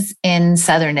was in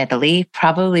southern Italy,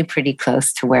 probably pretty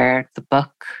close to where the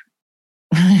book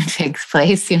takes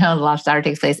place, The Lost Daughter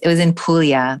takes place. It was in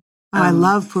Puglia. Oh, I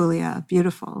love Puglia.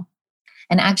 Beautiful.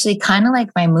 And actually, kind of like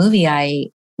my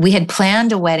movie, we had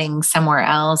planned a wedding somewhere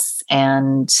else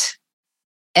and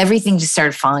everything just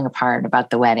started falling apart about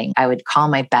the wedding. I would call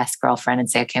my best girlfriend and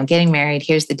say, okay, I'm getting married.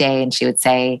 Here's the day. And she would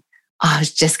say, oh, I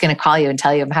was just going to call you and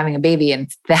tell you I'm having a baby and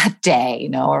that day,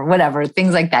 or whatever,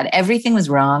 things like that. Everything was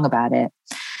wrong about it.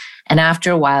 And after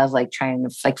a while of like trying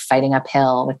to like fighting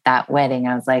uphill with that wedding,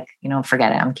 I was like,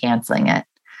 forget it. I'm canceling it.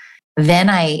 Then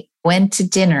I went to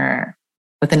dinner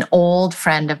with an old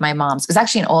friend of my mom's. It was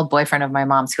actually an old boyfriend of my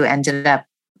mom's who ended up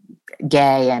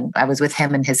gay, and I was with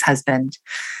him and his husband.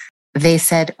 They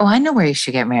said, oh, I know where you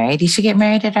should get married. You should get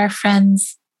married at our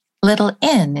friend's little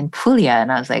inn in Puglia.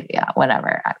 And I was like, yeah,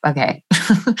 whatever. Okay.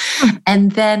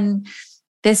 And then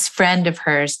this friend of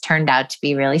hers turned out to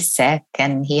be really sick,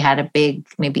 and he had a big,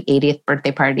 maybe 80th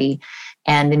birthday party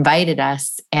and invited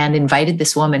us and invited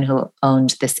this woman who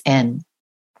owned this inn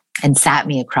and sat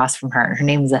me across from her. Her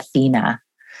name was Athena.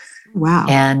 Wow.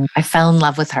 And I fell in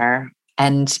love with her.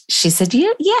 And she said,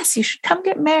 yes, you should come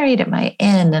get married at my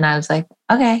inn. And I was like,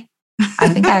 okay, I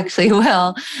think I actually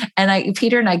will. And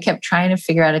Peter and I kept trying to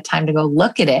figure out a time to go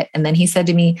look at it. And then he said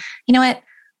to me, you know what?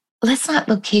 Let's not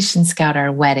location scout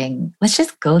our wedding. Let's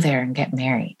just go there and get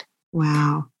married.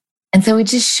 Wow. And so we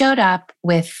just showed up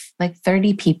with like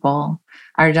 30 people.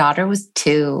 Our daughter was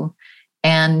 2,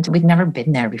 and we'd never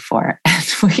been there before.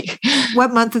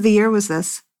 What month of the year was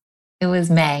this? It was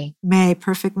May. May,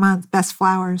 perfect month, best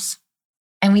flowers.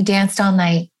 And we danced all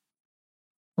night.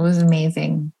 It was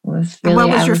amazing. It was really, and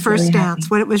what was your first really dance? happy.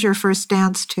 What was your first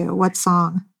dance to? What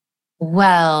song?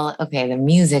 Well, okay, the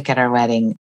music at our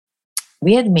wedding,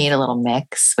 we had made a little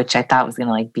mix, which I thought was going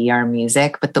to like be our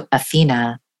music. But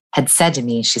Athena had said to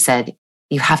me, she said,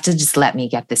 you have to just let me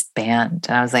get this band.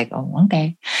 And I was like, oh,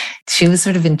 okay. She was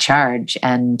sort of in charge.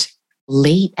 And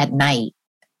late at night,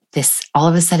 all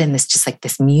of a sudden,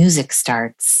 this music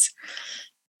starts.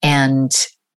 And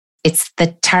it's the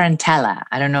tarantella.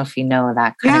 I don't know if you know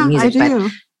that kind of music, I do.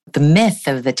 But the myth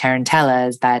of the tarantella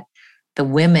is that the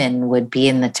women would be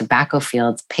in the tobacco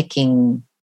fields picking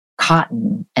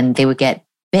cotton, and they would get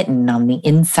bitten on the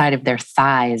inside of their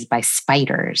thighs by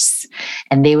spiders.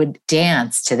 And they would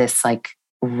dance to this like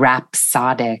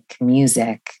rhapsodic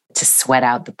music to sweat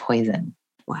out the poison.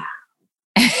 Wow.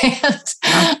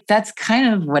 And that's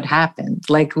kind of what happened.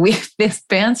 Like this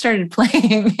band started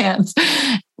playing and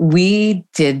we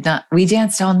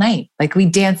danced all night. Like we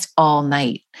danced all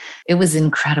night. It was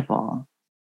incredible.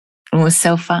 It was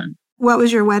so fun. What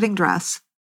was your wedding dress?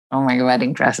 Oh, my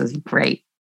wedding dress was great.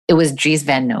 It was Dries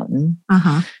Van Noten.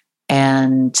 Uh-huh.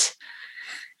 And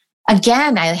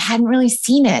again, I hadn't really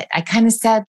seen it. I kind of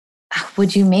said,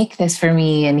 would you make this for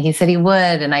me? And he said he would.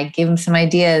 And I gave him some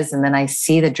ideas. And then I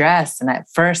see the dress. And at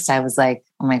first I was like,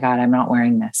 oh my God, I'm not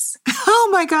wearing this. Oh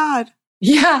my God.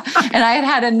 Yeah. And I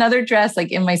had another dress like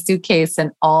in my suitcase,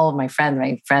 and all of my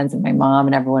friends and my mom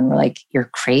and everyone were like, you're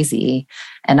crazy.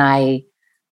 And I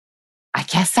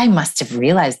guess I must have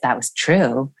realized that was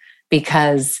true,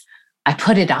 because I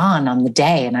put it on the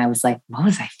day and I was like, what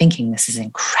was I thinking? This is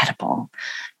incredible.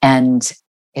 And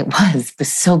it was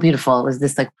so beautiful. It was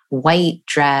this like white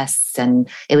dress, and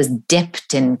it was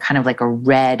dipped in kind of like a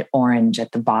red orange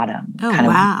at the bottom. Oh, kind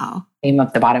wow. of came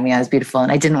up the bottom. Yeah, it was beautiful. And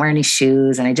I didn't wear any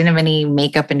shoes, and I didn't have any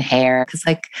makeup and hair, because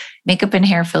like makeup and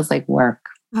hair feels like work.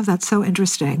 Oh, that's so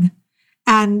interesting.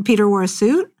 And Peter wore a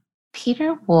suit?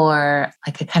 Peter wore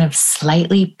like a kind of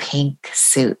slightly pink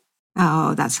suit.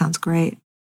 Oh, that sounds great.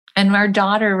 And our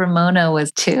daughter, Ramona,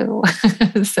 was 2.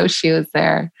 So she was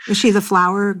there. Was she the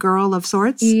flower girl of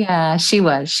sorts? Yeah, she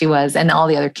was. And all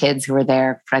the other kids who were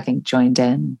there, I think, joined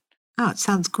in. Oh, it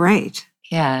sounds great.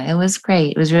 Yeah, it was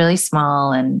great. It was really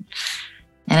small. And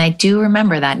I do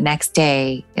remember that next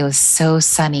day, it was so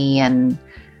sunny, and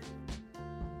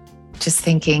just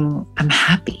thinking, I'm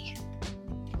happy.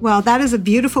 Well, that is a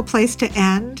beautiful place to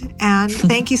end. And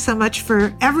thank you so much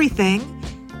for everything.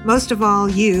 Most of all,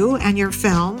 you and your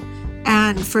film,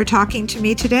 and for talking to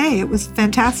me today. It was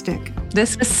fantastic.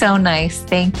 This was so nice.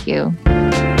 Thank you.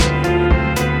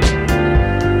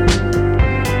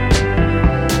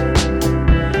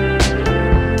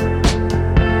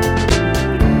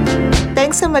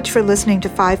 Thanks so much for listening to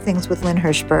 5 Things with Lynn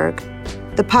Hirschberg.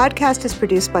 The podcast is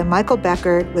produced by Michael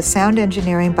Beckert with sound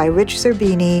engineering by Rich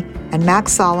Zerbini and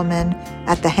Max Solomon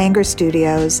at the Hanger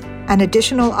Studios, and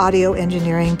additional audio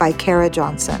engineering by Kara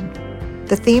Johnson.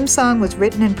 The theme song was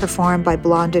written and performed by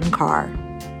Blondin Carr.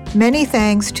 Many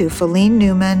thanks to Feline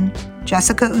Newman,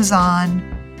 Jessica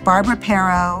Uzan, Barbara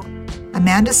Perro,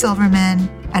 Amanda Silverman,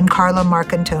 and Carla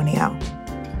Marcantonio.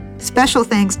 Special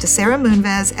thanks to Sarah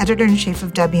Moonves, editor-in-chief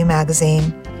of W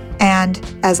Magazine, and,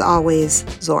 as always,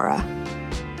 Zora.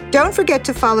 Don't forget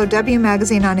to follow W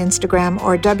Magazine on Instagram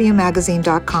or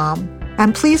wmagazine.com.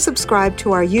 And please subscribe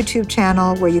to our YouTube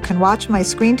channel, where you can watch my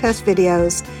screen test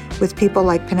videos with people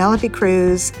like Penelope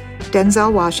Cruz,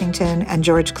 Denzel Washington, and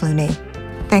George Clooney.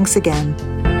 Thanks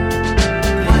again.